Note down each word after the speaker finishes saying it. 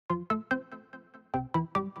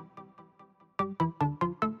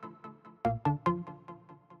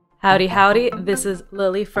Howdy howdy, this is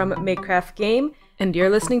Lily from Makecraft Game, and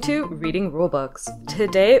you're listening to Reading Rulebooks.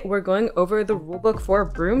 Today we're going over the rulebook for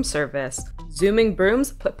Broom Service. Zooming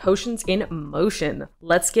brooms put potions in motion.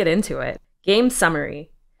 Let's get into it. Game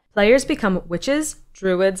summary. Players become witches,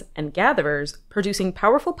 druids, and gatherers, producing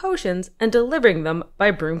powerful potions and delivering them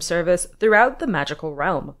by Broom Service throughout the magical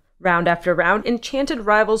realm. Round after round, enchanted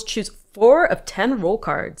rivals choose 4 of 10 roll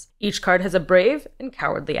cards. Each card has a brave and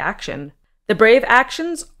cowardly action. The brave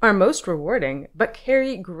actions are most rewarding, but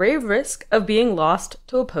carry grave risk of being lost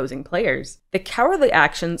to opposing players. The cowardly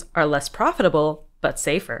actions are less profitable, but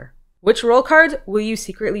safer. Which roll cards will you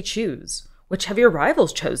secretly choose? Which have your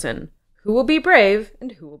rivals chosen? Who will be brave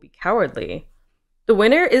and who will be cowardly? The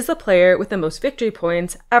winner is the player with the most victory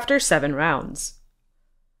points after 7 rounds.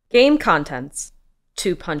 Game contents: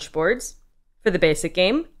 2 punch boards. For the basic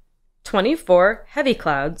game, 24 heavy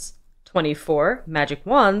clouds, 24 magic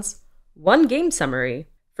wands, 1 game summary.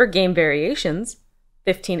 For game variations,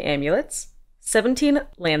 15 amulets, 17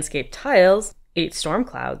 landscape tiles, 8 storm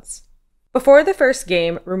clouds. Before the first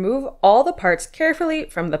game, remove all the parts carefully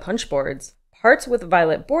from the punch boards. Parts with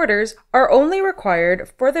violet borders are only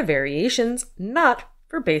required for the variations, not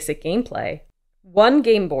for basic gameplay. 1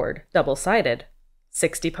 game board, double-sided,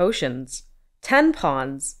 60 potions, 10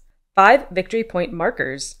 pawns, 5 victory point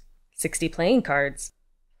markers, 60 playing cards,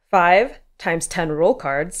 5 times 10 roll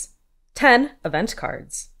cards, 10 event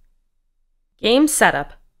cards. Game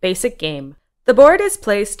setup, basic game. The board is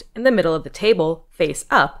placed in the middle of the table, face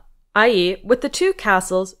up, i.e. with the 2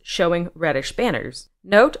 castles showing reddish banners.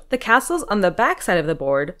 Note, the castles on the back side of the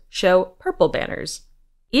board show purple banners.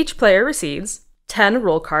 Each player receives 10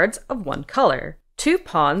 roll cards of 1 color, 2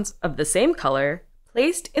 pawns of the same color,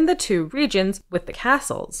 placed in the 2 regions with the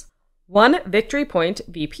castles, 1 victory point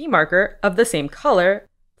VP marker of the same color,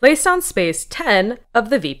 placed on space 10 of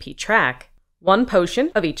the VP track, 1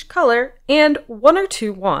 potion of each color, and 1 or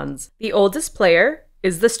 2 wands. The oldest player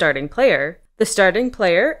is the starting player. The starting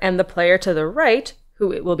player and the player to the right,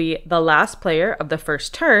 who it will be the last player of the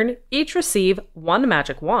first turn, each receive 1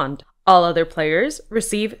 magic wand. All other players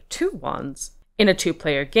receive 2 wands. In a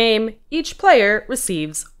 2-player game, each player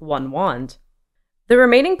receives 1 wand. The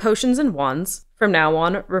remaining potions and wands, from now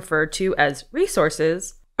on referred to as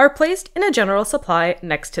resources, are placed in a general supply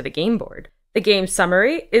next to the game board. The game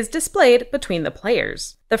summary is displayed between the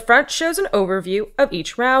players. The front shows an overview of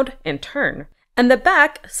each round and turn, and the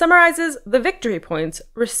back summarizes the victory points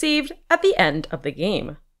received at the end of the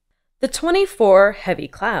game. The 24 heavy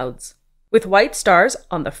clouds, with white stars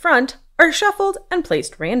on the front, are shuffled and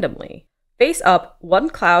placed randomly. Face up, 1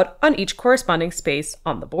 cloud on each corresponding space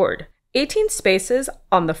on the board. 18 spaces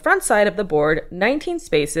on the front side of the board, 19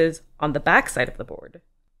 spaces on the back side of the board.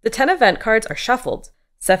 The 10 event cards are shuffled.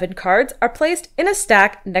 7 cards are placed in a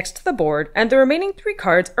stack next to the board, and the remaining 3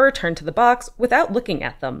 cards are returned to the box without looking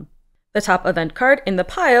at them. The top event card in the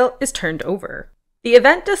pile is turned over. The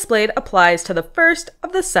event displayed applies to the first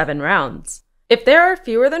of the 7 rounds. If there are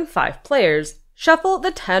fewer than 5 players, shuffle the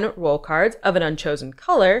 10 roll cards of an unchosen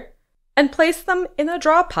color and place them in a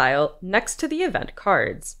draw pile next to the event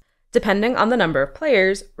cards. Depending on the number of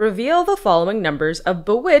players, reveal the following numbers of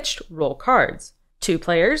bewitched roll cards: 2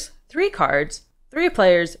 players, 3 cards, 3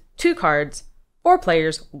 players, 2 cards, 4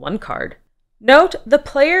 players, 1 card. Note, the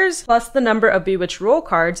players plus the number of bewitched roll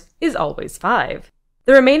cards is always 5.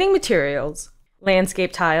 The remaining materials,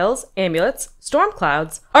 landscape tiles, amulets, storm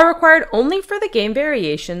clouds, are required only for the game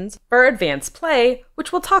variations for advanced play,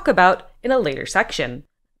 which we'll talk about in a later section.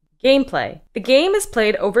 Gameplay. The game is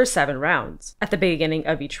played over 7 rounds. At the beginning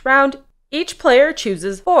of each round, each player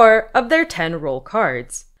chooses 4 of their 10 roll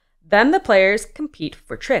cards. Then the players compete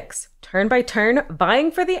for tricks, turn by turn, vying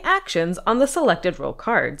for the actions on the selected roll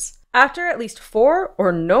cards. After at least 4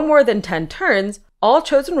 or no more than 10 turns, all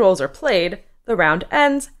chosen rolls are played, the round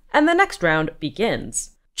ends, and the next round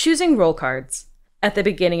begins. Choosing roll cards. At the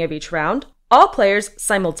beginning of each round, all players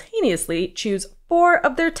simultaneously choose 4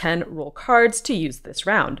 of their 10 roll cards to use this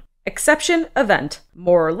round. Exception event.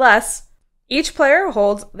 More or less, each player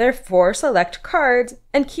holds their 4 select cards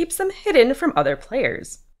and keeps them hidden from other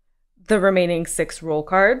players. The remaining 6 roll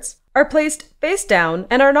cards are placed face down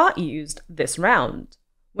and are not used this round.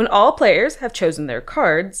 When all players have chosen their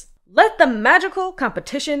cards, let the magical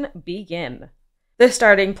competition begin. The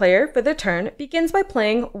starting player for the turn begins by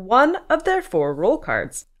playing 1 of their 4 roll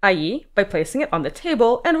cards, i.e. by placing it on the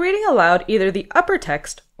table and reading aloud either the upper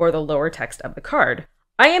text or the lower text of the card.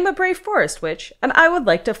 I am a brave forest witch, and I would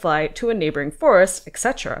like to fly to a neighboring forest,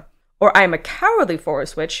 etc. Or I am a cowardly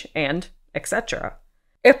forest witch, and etc.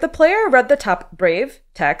 If the player read the top brave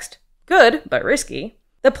text, good but risky,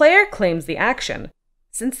 the player claims the action.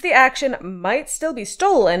 Since the action might still be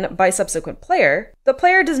stolen by a subsequent player, the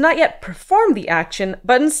player does not yet perform the action,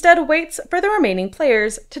 but instead waits for the remaining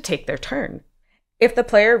players to take their turn. If the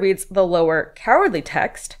player reads the lower cowardly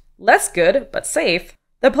text, less good but safe,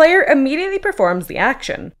 the player immediately performs the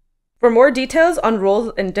action. For more details on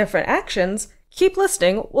rules and different actions, keep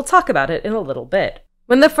listening, we'll talk about it in a little bit.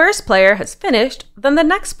 When the first player has finished, then the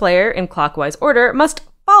next player in clockwise order must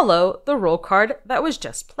follow the roll card that was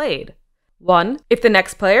just played. 1. If the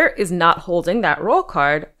next player is not holding that roll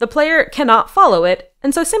card, the player cannot follow it,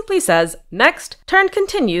 and so simply says, "Next, turn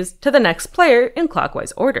continues to the next player in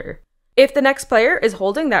clockwise order." If the next player is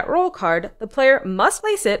holding that roll card, the player must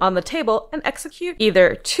place it on the table and execute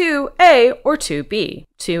either 2A or 2B.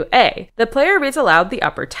 2A. The player reads aloud the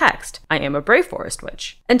upper text, "I am a brave forest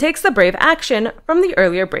witch," and takes the brave action from the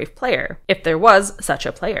earlier brave player, if there was such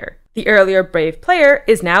a player. The earlier brave player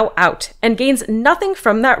is now out and gains nothing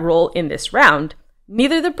from that roll in this round,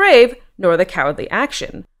 neither the brave nor the cowardly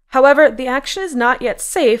action. However, the action is not yet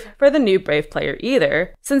safe for the new brave player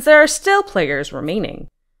either, since there are still players remaining.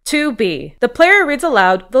 2B. The player reads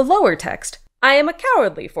aloud the lower text, "I am a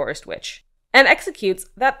cowardly forest witch," and executes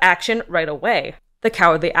that action right away. The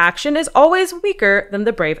cowardly action is always weaker than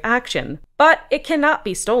the brave action, but it cannot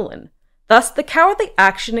be stolen. Thus, the cowardly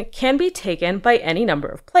action can be taken by any number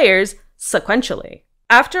of players sequentially.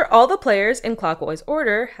 After all the players in clockwise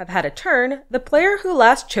order have had a turn, the player who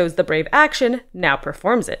last chose the brave action now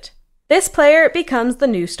performs it. This player becomes the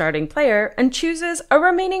new starting player and chooses a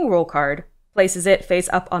remaining roll card, places it face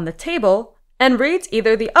up on the table, and reads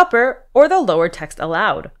either the upper or the lower text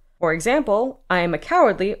aloud. For example, "I am a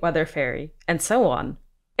cowardly weather fairy," and so on.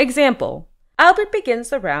 Example: Albert begins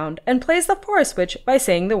the round and plays the forest witch by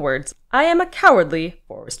saying the words, "I am a cowardly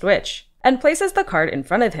forest witch," and places the card in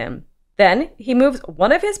front of him. Then he moves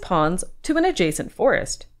one of his pawns to an adjacent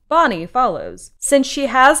forest. Bonnie follows. Since she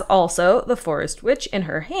has also the forest witch in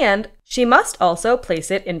her hand, she must also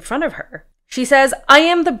place it in front of her. She says, "I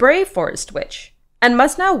am the brave forest witch," and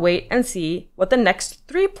must now wait and see what the next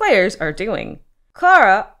 3 players are doing.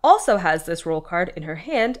 Clara also has this roll card in her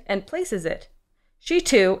hand and places it. She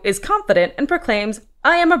too is confident and proclaims,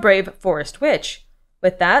 "I am a brave forest witch."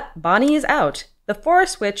 With that, Bonnie is out. The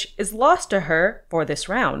forest witch is lost to her for this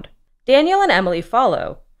round. Daniel and Emily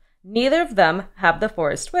follow. Neither of them have the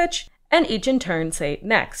forest witch, and each in turn say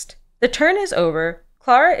 "next." The turn is over.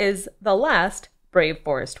 Clara is the last brave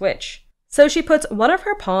forest witch. So she puts one of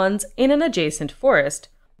her pawns in an adjacent forest,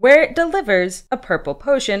 where it delivers a purple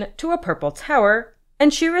potion to a purple tower,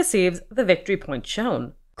 and she receives the victory point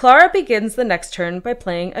shown. Clara begins the next turn by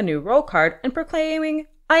playing a new roll card and proclaiming,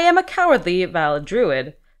 "I am a cowardly valid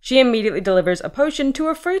druid." She immediately delivers a potion to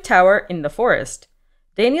a free tower in the forest.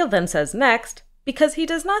 Daniel then says "next," because he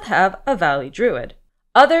does not have a valley druid.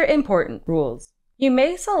 Other important rules. You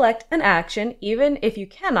may select an action even if you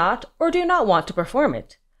cannot or do not want to perform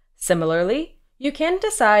it. Similarly, you can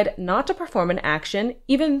decide not to perform an action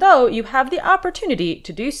even though you have the opportunity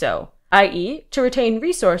to do so, i.e., to retain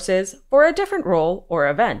resources for a different role or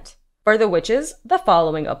event. For the witches, the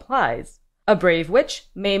following applies. A brave witch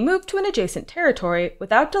may move to an adjacent territory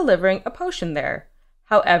without delivering a potion there.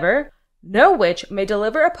 However, no witch may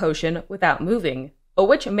deliver a potion without moving. A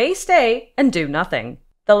witch may stay and do nothing.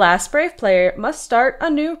 The last brave player must start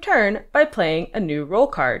a new turn by playing a new roll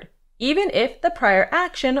card, even if the prior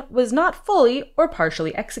action was not fully or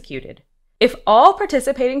partially executed. If all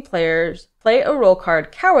participating players play a roll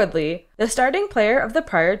card cowardly, the starting player of the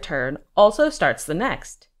prior turn also starts the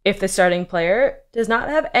next. If the starting player does not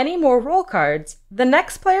have any more roll cards, the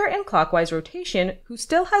next player in clockwise rotation who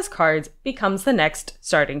still has cards becomes the next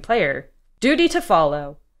starting player. Duty to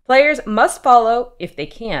follow. Players must follow if they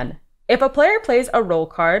can. If a player plays a roll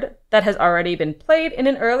card that has already been played in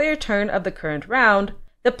an earlier turn of the current round,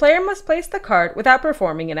 the player must place the card without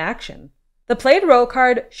performing an action. The played roll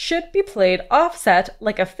card should be played offset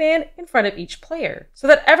like a fan in front of each player, so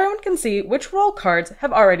that everyone can see which roll cards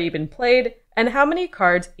have already been played and how many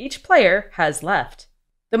cards each player has left.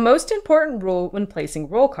 The most important rule when placing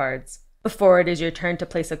roll cards. Before it is your turn to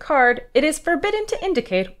place a card, it is forbidden to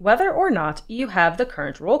indicate whether or not you have the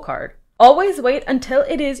current roll card. Always wait until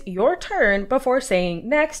it is your turn before saying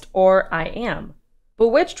 "next" or "I am."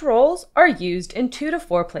 Bewitched rolls are used in 2 to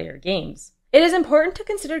 4 player games. It is important to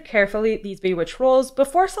consider carefully these bewitched rolls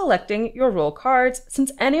before selecting your roll cards,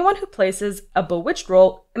 since anyone who places a bewitched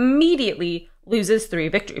roll immediately loses 3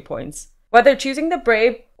 victory points, whether choosing the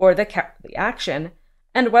brave or the cowardly action,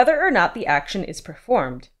 and whether or not the action is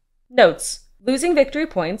performed. Notes: losing victory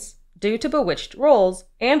points due to bewitched rolls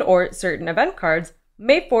and/or certain event cards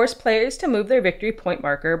may force players to move their victory point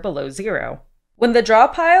marker below 0. When the draw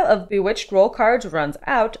pile of bewitched roll cards runs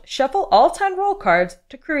out, shuffle all 10 roll cards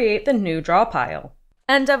to create the new draw pile.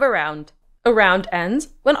 End of a round. A round ends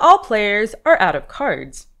when all players are out of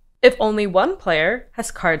cards. If only one player has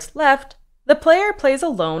cards left, the player plays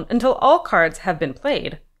alone until all cards have been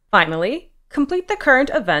played. Finally, complete the current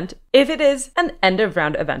event if it is an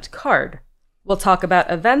end-of-round event card. We'll talk about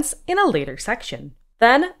events in a later section.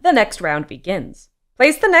 Then the next round begins.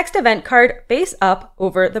 Place the next event card face up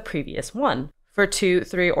over the previous one. For 2,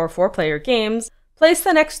 3, or 4 player games, place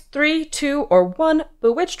the next 3, 2, or 1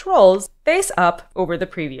 bewitched rolls face up over the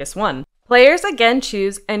previous one. Players again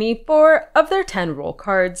choose any 4 of their 10 roll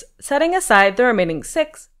cards, setting aside the remaining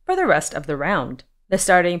 6 for the rest of the round. The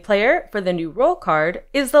starting player for the new roll card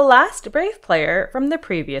is the last brave player from the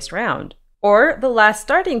previous round, or the last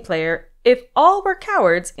starting player if all were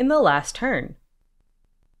cowards in the last turn.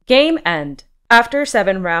 Game end. After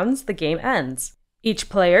 7 rounds, the game ends. Each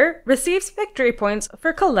player receives victory points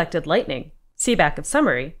for collected lightning, see back of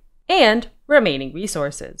summary, and remaining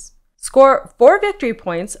resources. Score 4 victory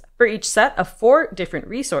points for each set of 4 different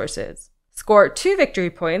resources. Score 2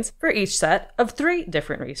 victory points for each set of 3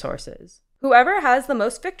 different resources. Whoever has the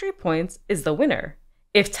most victory points is the winner.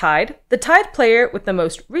 If tied, the tied player with the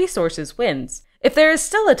most resources wins. If there is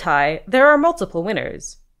still a tie, there are multiple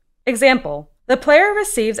winners. Example: the player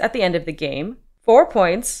receives at the end of the game 4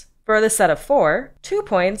 points for the set of 4, 2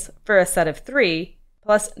 points for a set of 3,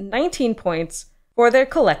 plus 19 points for their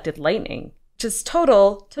collected lightning, which is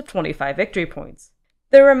total to 25 victory points.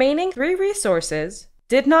 The remaining 3 resources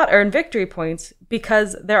did not earn victory points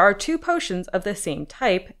because there are 2 potions of the same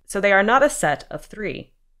type, so they are not a set of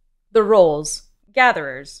 3. The roles.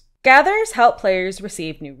 Gatherers. Gatherers help players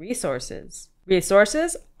receive new resources.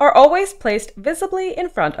 Resources are always placed visibly in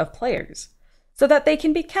front of players, so that they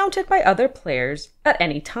can be counted by other players at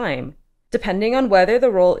any time. Depending on whether the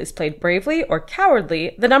role is played bravely or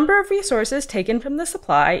cowardly, the number of resources taken from the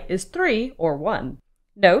supply is 3 or 1.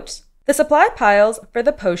 Note: the supply piles for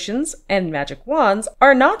the potions and magic wands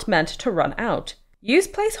are not meant to run out. Use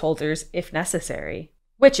placeholders if necessary.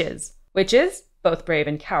 Witches. Witches, both brave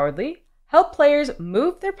and cowardly, help players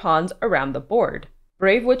move their pawns around the board.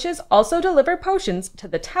 Brave witches also deliver potions to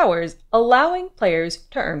the towers, allowing players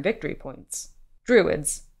to earn victory points.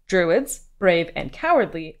 Druids. Druids, brave and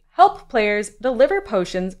cowardly, help players deliver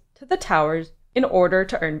potions to the towers in order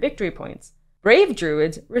to earn victory points. Brave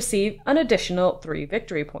druids receive an additional 3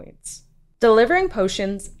 victory points. Delivering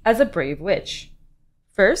potions as a brave witch.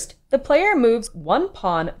 First, the player moves 1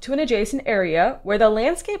 pawn to an adjacent area where the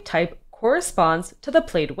landscape type corresponds to the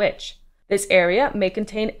played witch. This area may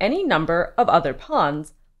contain any number of other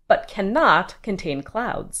pawns, but cannot contain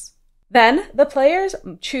clouds. Then, the players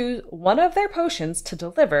choose one of their potions to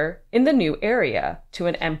deliver in the new area to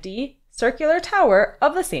an empty, circular tower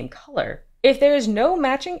of the same color. If there is no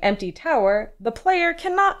matching empty tower, the player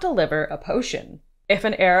cannot deliver a potion. If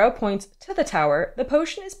an arrow points to the tower, the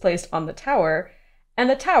potion is placed on the tower, and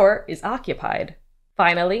the tower is occupied.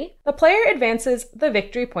 Finally, the player advances the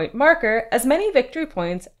victory point marker as many victory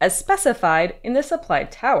points as specified in the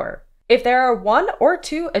supplied tower. If there are 1 or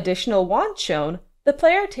 2 additional wands shown, the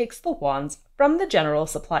player takes the wands from the general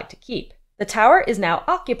supply to keep. The tower is now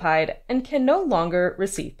occupied and can no longer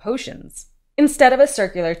receive potions. Instead of a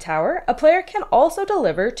circular tower, a player can also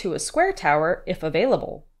deliver to a square tower if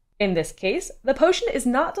available. In this case, the potion is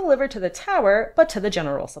not delivered to the tower, but to the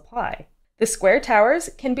general supply. The square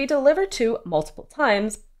towers can be delivered to multiple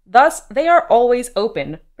times, thus they are always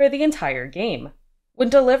open for the entire game. When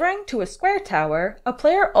delivering to a square tower, a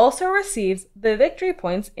player also receives the victory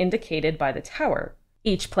points indicated by the tower.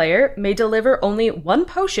 Each player may deliver only 1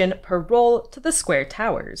 potion per roll to the square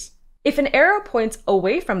towers. If an arrow points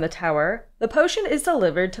away from the tower, the potion is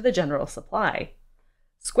delivered to the general supply.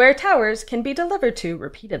 Square towers can be delivered to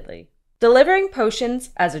repeatedly. Delivering potions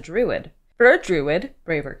as a druid. For a druid,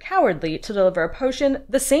 brave or cowardly, to deliver a potion,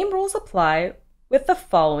 the same rules apply with the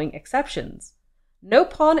following exceptions. No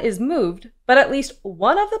pawn is moved, but at least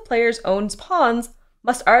one of the player's own pawns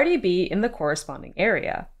must already be in the corresponding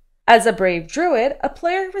area. As a brave druid, a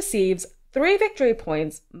player receives 3 victory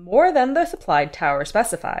points more than the supplied tower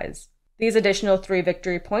specifies. These additional 3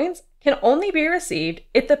 victory points can only be received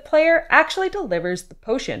if the player actually delivers the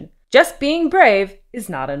potion. Just being brave is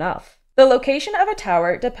not enough. The location of a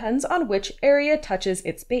tower depends on which area touches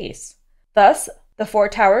its base. Thus, the 4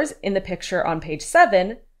 towers in the picture on page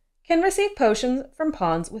 7 can receive potions from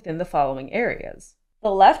pawns within the following areas.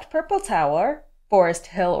 The left purple tower, forest,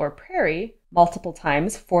 hill, or prairie, multiple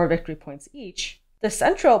times 4 victory points each. The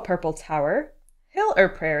central purple tower, hill or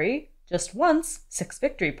prairie, just once, 6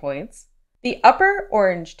 victory points. The upper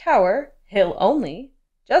orange tower, hill only,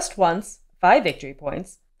 just once, 5 victory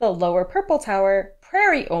points. The lower purple tower,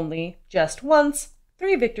 Prairie only, just once,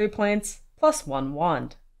 3 victory points, plus 1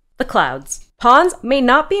 wand. The clouds. Pawns may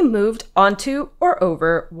not be moved onto or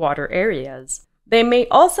over water areas. They may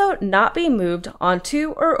also not be moved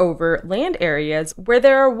onto or over land areas where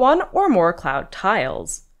there are one or more cloud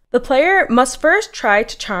tiles. The player must first try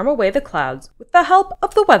to charm away the clouds with the help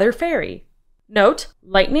of the Weather Fairy. Note,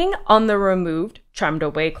 lightning on the removed, charmed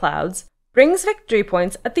away clouds brings victory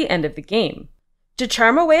points at the end of the game. To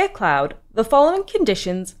charm away a cloud, the following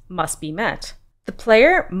conditions must be met. The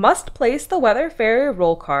player must place the Weather Fairy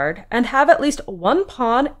role card and have at least one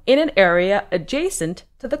pawn in an area adjacent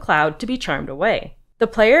to the cloud to be charmed away. The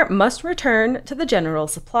player must return to the general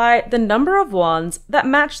supply the number of wands that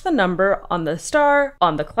match the number on the star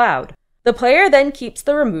on the cloud. The player then keeps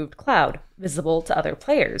the removed cloud, visible to other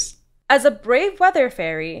players. As a brave Weather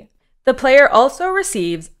Fairy, the player also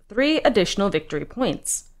receives 3 additional victory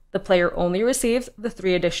points. The player only receives the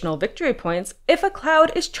 3 additional victory points if a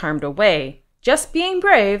cloud is charmed away. Just being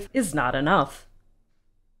brave is not enough.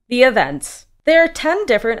 The events. There are 10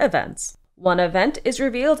 different events. 1 event is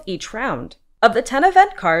revealed each round. Of the 10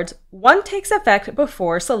 event cards, 1 takes effect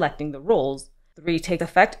before selecting the roles, 3 take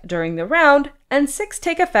effect during the round, and 6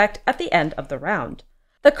 take effect at the end of the round.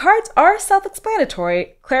 The cards are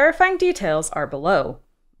self-explanatory, clarifying details are below.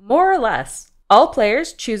 More or less, all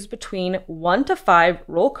players choose between 1 to 5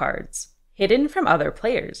 role cards, hidden from other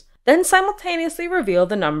players, then simultaneously reveal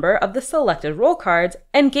the number of the selected role cards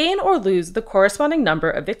and gain or lose the corresponding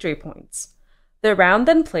number of victory points. The round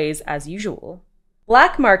then plays as usual.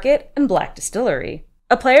 Black Market and Black Distillery.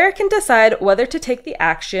 A player can decide whether to take the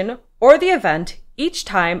action or the event each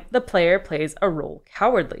time the player plays a role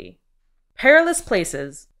cowardly. Perilous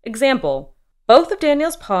Places. Example, both of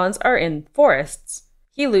Daniel's pawns are in forests.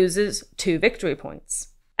 He loses 2 victory points.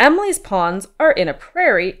 Emily's pawns are in a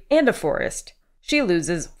prairie and a forest. She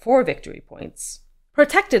loses 4 victory points.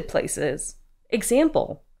 Protected Places.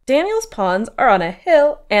 Example, Daniel's pawns are on a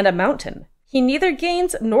hill and a mountain. He neither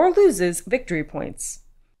gains nor loses victory points.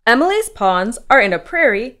 Emily's pawns are in a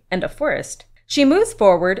prairie and a forest. She moves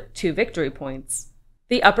forward 2 victory points.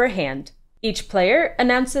 The Upper Hand. Each player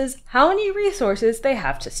announces how many resources they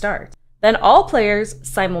have to start. Then all players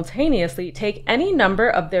simultaneously take any number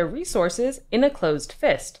of their resources in a closed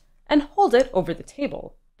fist and hold it over the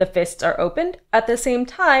table. The fists are opened at the same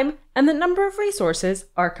time and the number of resources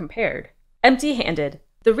are compared. Empty-handed.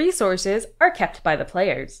 The resources are kept by the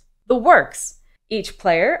players. The Works. Each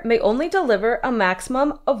player may only deliver a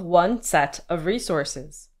maximum of 1 set of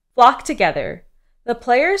resources. Flock Together. The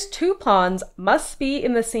player's 2 pawns must be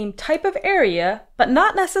in the same type of area, but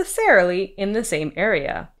not necessarily in the same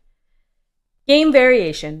area. Game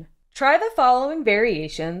Variation. Try the following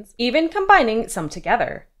variations, even combining some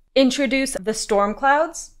together. Introduce the storm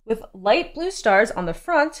clouds with light blue stars on the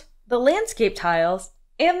front, the landscape tiles,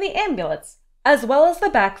 and the amulets, as well as the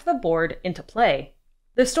back of the board into play.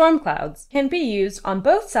 The storm clouds can be used on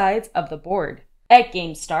both sides of the board. At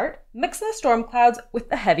game start, mix the storm clouds with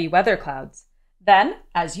the heavy weather clouds. Then,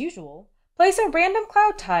 as usual, place a random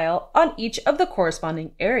cloud tile on each of the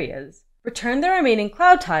corresponding areas. Return the remaining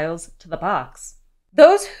cloud tiles to the box.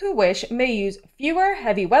 Those who wish may use fewer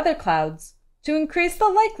heavy weather clouds to increase the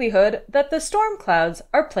likelihood that the storm clouds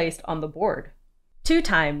are placed on the board. 2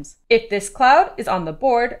 times. If this cloud is on the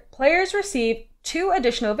board, players receive 2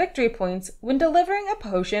 additional victory points when delivering a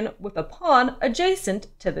potion with a pawn adjacent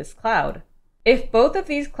to this cloud. If both of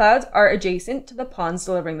these clouds are adjacent to the pawns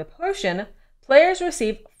delivering the potion, players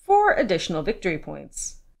receive 4 additional victory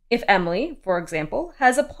points. If Emily, for example,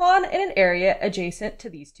 has a pawn in an area adjacent to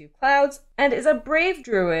these 2 clouds and is a brave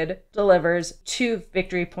druid, delivers 2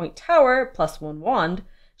 victory point tower plus 1 wand,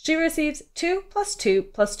 she receives 2 plus 2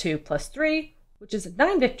 plus 2 plus 3, which is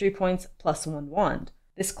 9 victory points plus 1 wand.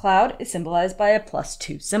 This cloud is symbolized by a plus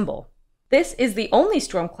 2 symbol. This is the only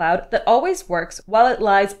storm cloud that always works while it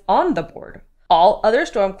lies on the board. All other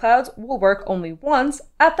storm clouds will work only once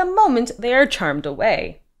at the moment they are charmed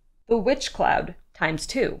away. The Witch Cloud, times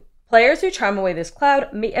 2. Players who charm away this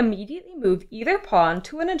cloud may immediately move either pawn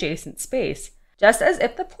to an adjacent space, just as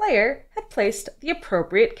if the player had placed the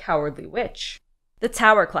appropriate cowardly witch. The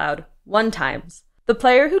Tower Cloud, 1 times. The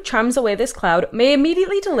player who charms away this cloud may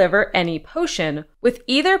immediately deliver any potion with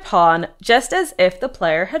either pawn, just as if the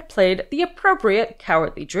player had played the appropriate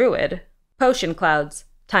cowardly druid. Potion Clouds,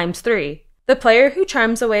 times 3. The player who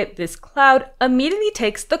charms away this cloud immediately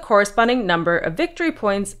takes the corresponding number of victory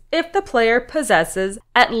points if the player possesses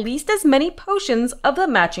at least as many potions of the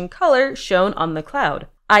matching color shown on the cloud,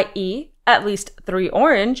 i.e., at least 3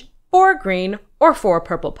 orange, 4 green, or 4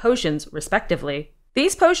 purple potions, respectively.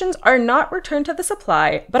 These potions are not returned to the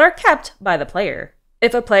supply, but are kept by the player.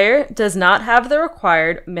 If a player does not have the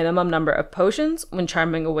required minimum number of potions when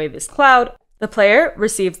charming away this cloud, the player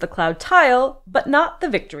receives the cloud tile, but not the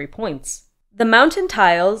victory points. The mountain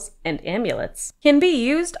tiles and amulets can be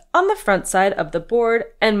used on the front side of the board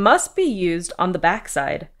and must be used on the back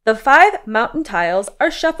side. The 5 mountain tiles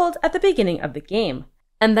are shuffled at the beginning of the game,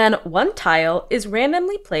 and then one tile is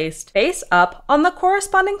randomly placed face up on the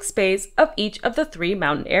corresponding space of each of the 3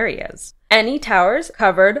 mountain areas. Any towers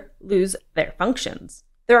covered lose their functions.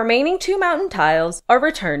 The remaining 2 mountain tiles are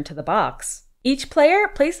returned to the box. Each player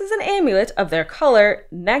places an amulet of their color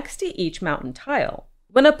next to each mountain tile.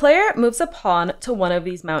 When a player moves a pawn to one of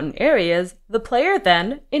these mountain areas, the player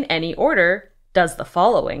then, in any order, does the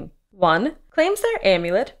following. 1. Claims their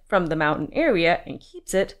amulet from the mountain area and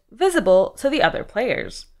keeps it visible to the other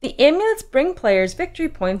players. The amulets bring players victory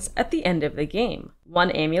points at the end of the game.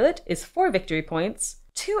 1 amulet is 4 victory points,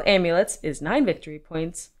 2 amulets is 9 victory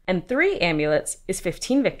points, and 3 amulets is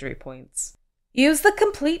 15 victory points. Use the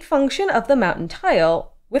complete function of the mountain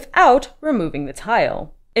tile without removing the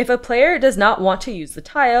tile. If a player does not want to use the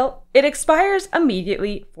tile, it expires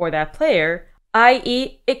immediately for that player,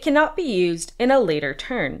 i.e., it cannot be used in a later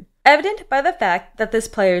turn, evident by the fact that this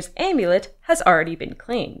player's amulet has already been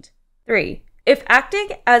claimed. 3. If acting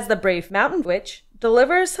as the Brave Mountain Witch,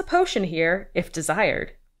 delivers a potion here if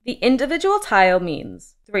desired. The individual tile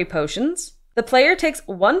means 3 potions. The player takes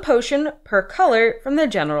 1 potion per color from the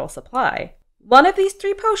general supply. One of these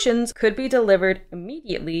 3 potions could be delivered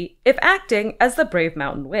immediately if acting as the Brave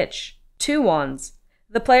Mountain Witch. 2 wands.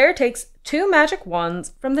 The player takes 2 magic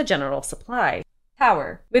wands from the general supply.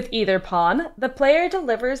 Tower. With either pawn, the player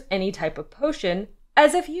delivers any type of potion,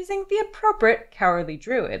 as if using the appropriate Cowardly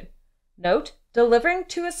Druid. Note, delivering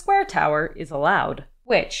to a square tower is allowed.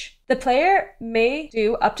 Witch. The player may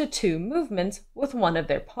do up to 2 movements with one of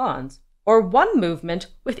their pawns, or 1 movement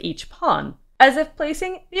with each pawn, as if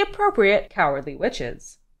placing the appropriate Cowardly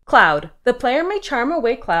Witches. Cloud. The player may charm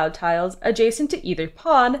away cloud tiles adjacent to either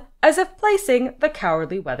pawn, as if placing the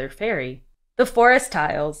Cowardly Weather Fairy. The forest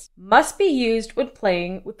tiles must be used when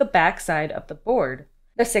playing with the back side of the board.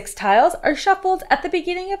 The 6 tiles are shuffled at the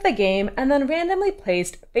beginning of the game and then randomly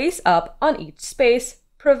placed face up on each space,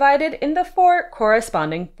 provided in the 4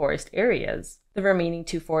 corresponding forest areas. The remaining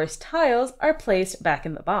 2 forest tiles are placed back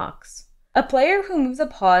in the box. A player who moves a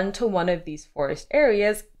pawn to one of these forest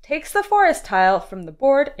areas takes the forest tile from the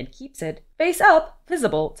board and keeps it face up,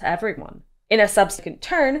 visible to everyone. In a subsequent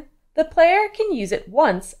turn, the player can use it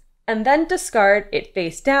once and then discard it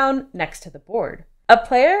face down next to the board. A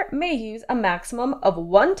player may use a maximum of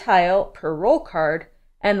 1 tile per roll card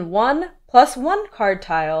and 1+1 card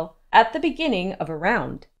tile at the beginning of a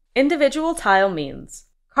round. Individual tile means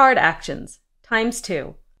card actions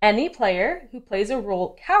 ×2. Any player who plays a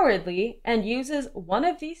role cowardly and uses one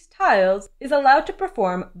of these tiles is allowed to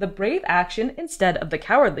perform the brave action instead of the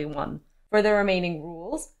cowardly one. For the remaining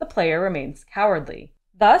rules, the player remains cowardly.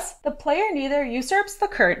 Thus, the player neither usurps the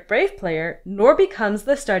current brave player nor becomes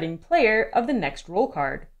the starting player of the next role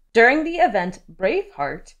card. During the event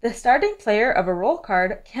Braveheart, the starting player of a role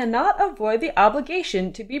card cannot avoid the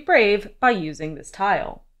obligation to be brave by using this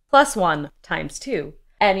tile. +1 ×2.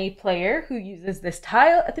 Any player who uses this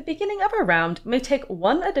tile at the beginning of a round may take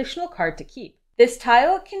 1 additional card to keep. This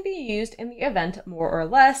tile can be used in the event more or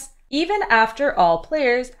less, even after all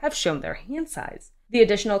players have shown their hand size. The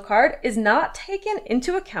additional card is not taken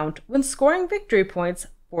into account when scoring victory points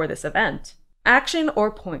for this event. Action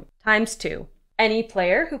or point ×2. Any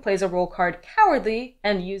player who plays a role card cowardly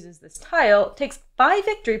and uses this tile takes 5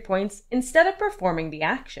 victory points instead of performing the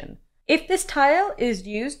action. If this tile is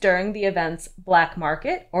used during the events Black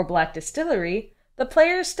Market or Black Distillery, the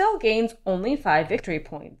player still gains only 5 victory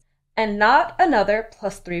points, and not another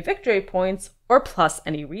 +3 victory points or plus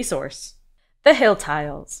any resource. The hill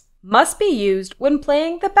tiles must be used when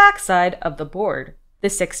playing the backside of the board. The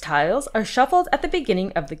 6 tiles are shuffled at the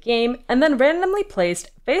beginning of the game and then randomly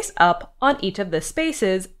placed face up on each of the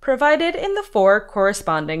spaces provided in the 4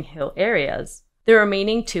 corresponding hill areas. The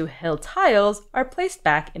remaining 2 hill tiles are placed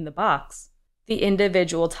back in the box. The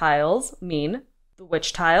individual tiles mean the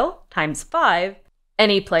witch tile ×5.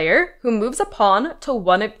 Any player who moves a pawn to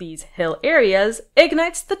one of these hill areas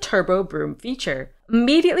ignites the Turbo Broom feature,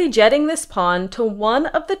 immediately jetting this pawn to one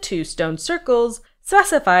of the 2 stone circles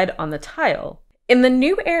specified on the tile. In the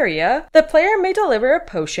new area, the player may deliver a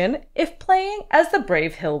potion if playing as the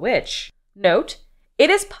Brave Hill Witch. Note, it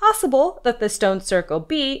is possible that the stone circle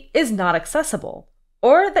B is not accessible,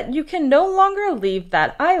 or that you can no longer leave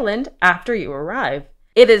that island after you arrive.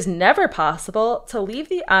 It is never possible to leave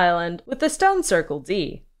the island with the stone circle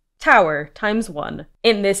D. Tower ×1.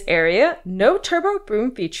 In this area, no turbo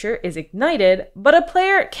broom feature is ignited, but a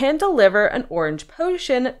player can deliver an orange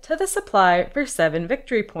potion to the supply for 7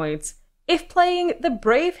 victory points if playing the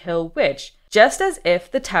Brave Hill Witch, just as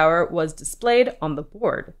if the tower was displayed on the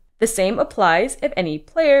board. The same applies if any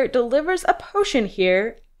player delivers a potion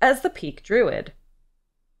here as the Peak Druid.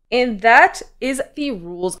 And that is the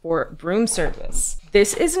rules for Broom Service.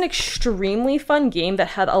 This is an extremely fun game that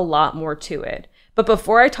had a lot more to it. But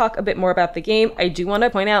before I talk a bit more about the game, I do want to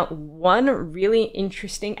point out one really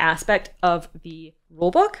interesting aspect of the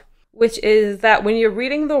rulebook, which is that when you're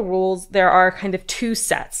reading the rules, there are kind of 2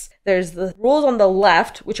 sets. There's the rules on the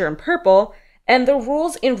left, which are in purple, and the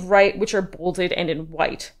rules in right, which are bolded and in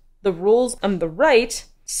white. The rules on the right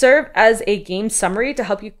serve as a game summary to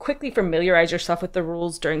help you quickly familiarize yourself with the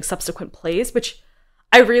rules during subsequent plays, which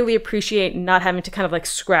I really appreciate, not having to kind of like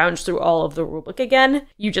scrounge through all of the rulebook again.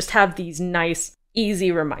 You just have these nice,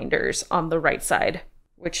 easy reminders on the right side,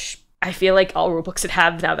 which I feel like all rulebooks should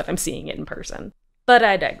have now that I'm seeing it in person. But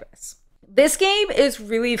I digress. This game is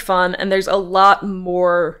really fun, and there's a lot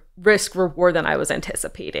more risk-reward than I was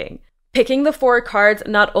anticipating. Picking the 4 cards,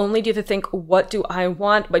 not only do you have to think, what do I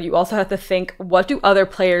want, but you also have to think, what do other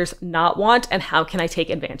players not want, and how can I take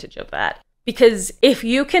advantage of that? Because if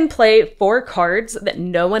you can play 4 cards that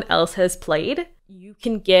no one else has played, you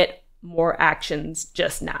can get more actions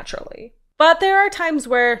just naturally. But there are times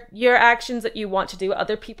where your actions that you want to do,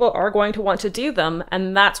 other people are going to want to do them,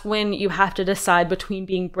 and that's when you have to decide between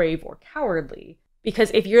being brave or cowardly.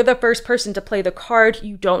 Because if you're the first person to play the card,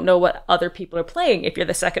 you don't know what other people are playing. If you're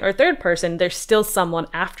the second or third person, there's still someone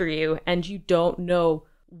after you, and you don't know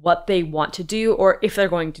what they want to do or if they're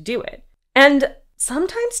going to do it. And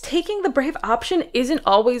sometimes taking the brave option isn't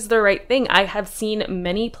always the right thing. I have seen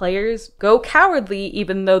many players go cowardly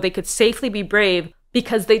even though they could safely be brave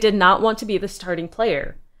because they did not want to be the starting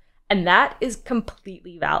player. And that is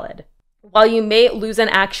completely valid. While you may lose an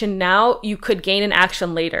action now, you could gain an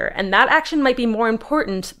action later, and that action might be more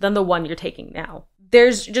important than the one you're taking now.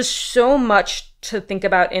 There's just so much to think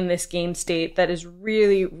about in this game state that is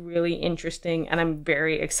really, really interesting, and I'm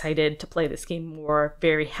very excited to play this game more,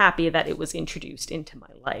 very happy that it was introduced into my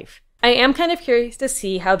life. I am kind of curious to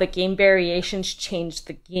see how the game variations change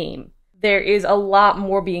the game. There is a lot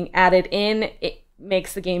more being added in. It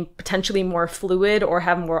makes the game potentially more fluid or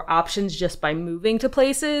have more options just by moving to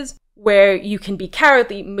places, where you can be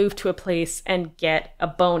cowardly, move to a place, and get a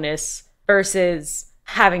bonus versus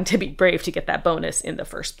having to be brave to get that bonus in the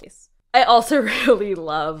first place. I also really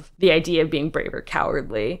love the idea of being brave or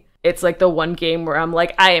cowardly. It's like the one game where I'm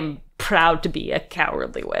like, I am proud to be a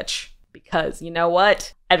cowardly witch. Because you know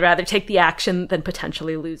what? I'd rather take the action than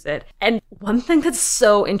potentially lose it. And one thing that's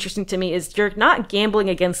so interesting to me is you're not gambling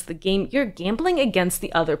against the game, you're gambling against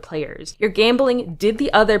the other players. You're gambling, did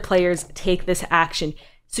the other players take this action?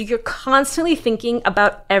 So you're constantly thinking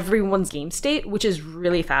about everyone's game state, which is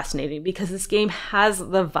really fascinating because this game has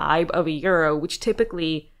the vibe of a Euro, which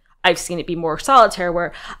typically I've seen it be more solitaire,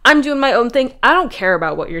 where I'm doing my own thing. I don't care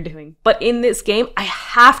about what you're doing. But in this game, I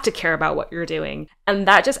have to care about what you're doing. And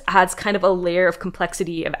that just adds kind of a layer of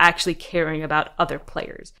complexity of actually caring about other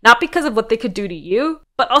players. Not because of what they could do to you,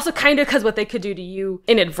 but also kind of because what they could do to you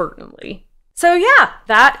inadvertently. So yeah,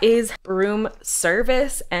 that is Broom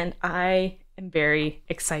Service, and I am very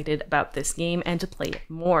excited about this game and to play it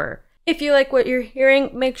more. If you like what you're hearing,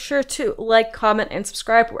 make sure to like, comment, and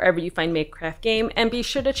subscribe wherever you find Makecraft Game, and be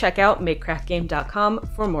sure to check out makecraftgame.com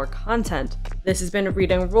for more content. This has been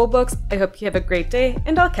Reading Rulebooks. I hope you have a great day,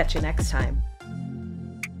 and I'll catch you next time.